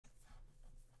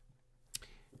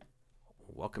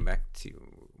welcome back to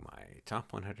my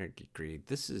top 100 Geekery.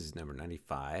 This is number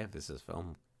 95. This is a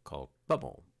film called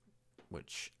Bubble,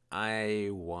 which I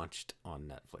watched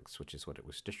on Netflix, which is what it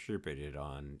was distributed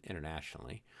on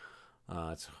internationally.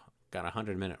 It's got a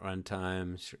 100-minute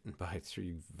runtime, written by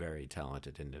three very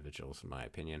talented individuals, in my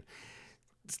opinion.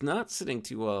 It's not sitting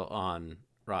too well on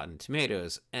Rotten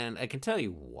Tomatoes, and I can tell you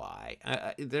why.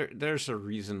 There's a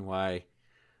reason why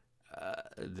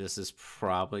this is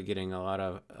probably getting a lot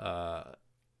of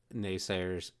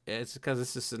naysayers. It's because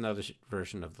this is another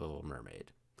version of The Little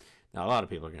Mermaid. Now, a lot of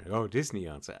people are going to go, oh, Disney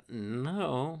owns that.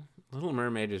 No, Little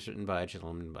Mermaid is written by a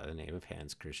gentleman by the name of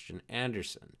Hans Christian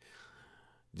Andersen.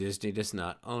 Disney does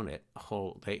not own it.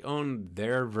 They own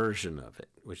their version of it,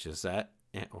 which is that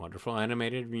wonderful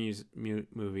animated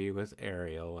movie with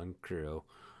Ariel and crew.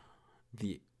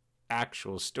 The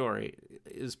actual story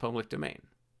is public domain,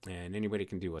 and anybody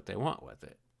can do what they want with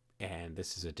it. And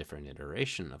this is a different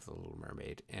iteration of The Little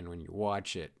Mermaid, and when you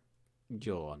watch it,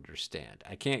 you'll understand.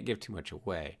 I can't give too much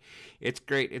away. It's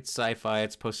great. It's sci-fi.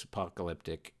 It's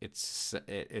post-apocalyptic. It's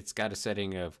got a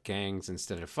setting of gangs.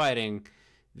 Instead of fighting,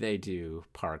 they do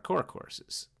parkour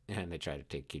courses, and they try to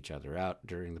take each other out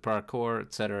during the parkour,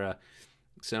 etc.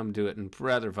 Some do it in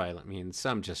rather violent means.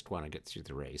 Some just want to get through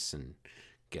the race and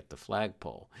get the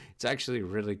flagpole. It's actually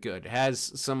really good. It has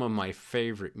some of my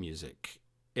favorite music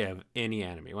of any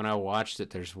anime. When I watched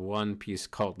it, there's one piece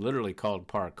literally called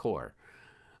Parkour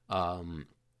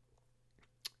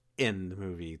in the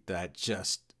movie that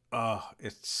just,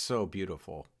 it's so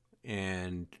beautiful.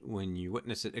 And when you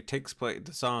witness it,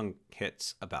 the song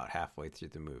hits about halfway through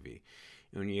the movie.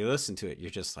 And when you listen to it, you're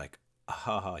just like,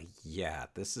 oh yeah,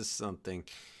 this is something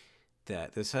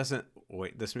that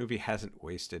this movie hasn't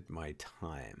wasted my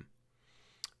time.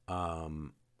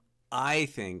 I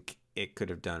think it could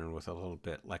have done with a little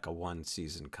bit like a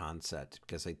one-season concept,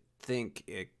 because I think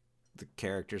the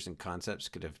characters and concepts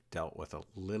could have dealt with a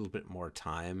little bit more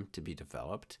time to be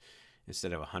developed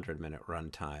instead of a 100-minute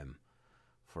runtime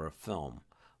for a film.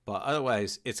 But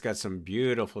otherwise, it's got some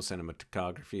beautiful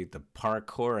cinematography. The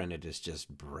parkour in it is just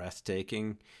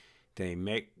breathtaking.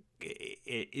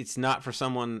 It's not for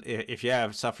someone, if you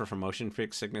suffer from motion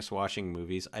sickness watching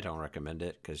movies, I don't recommend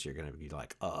it, because you're going to be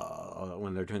like, oh,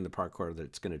 when they're doing the parkour,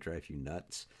 that's going to drive you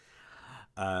nuts.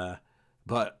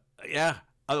 But yeah,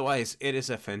 otherwise, it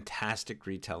is a fantastic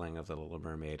retelling of The Little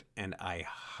Mermaid, and I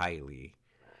highly,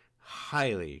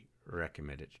 highly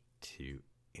recommend it to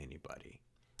anybody.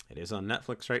 It is on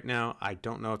Netflix right now. I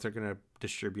don't know if they're going to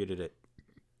distribute it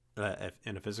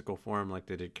in a physical form like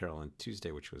they did Carol and Tuesday,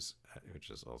 which is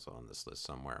also on this list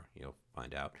somewhere. You'll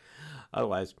find out.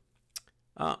 Otherwise,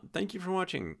 thank you for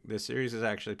watching. This series is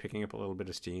actually picking up a little bit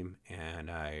of steam,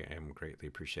 and I am greatly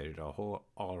appreciated. All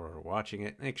are watching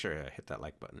it. Make sure to hit that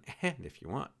like button, and if you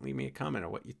want, leave me a comment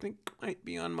on what you think might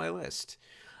be on my list.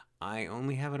 I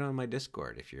only have it on my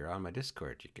Discord. If you're on my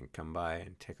Discord, you can come by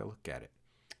and take a look at it.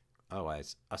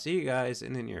 Otherwise, I'll see you guys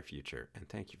in the near future, and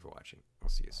thank you for watching. I'll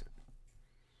see you soon.